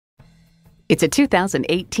It's a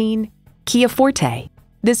 2018 Kia Forte.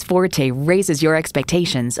 This Forte raises your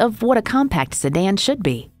expectations of what a compact sedan should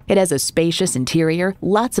be. It has a spacious interior,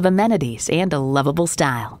 lots of amenities, and a lovable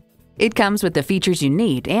style. It comes with the features you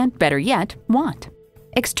need and, better yet, want.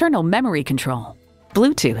 External memory control,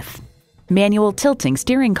 Bluetooth, manual tilting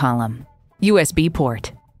steering column, USB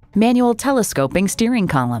port, manual telescoping steering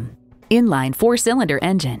column, inline 4-cylinder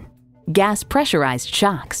engine, gas pressurized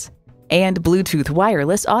shocks, and Bluetooth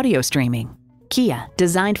wireless audio streaming. Kia,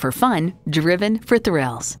 designed for fun, driven for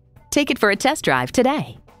thrills. Take it for a test drive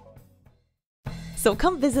today. So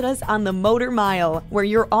come visit us on the Motor Mile, where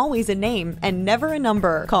you're always a name and never a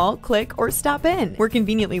number. Call, click, or stop in. We're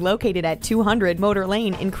conveniently located at 200 Motor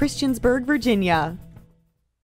Lane in Christiansburg, Virginia.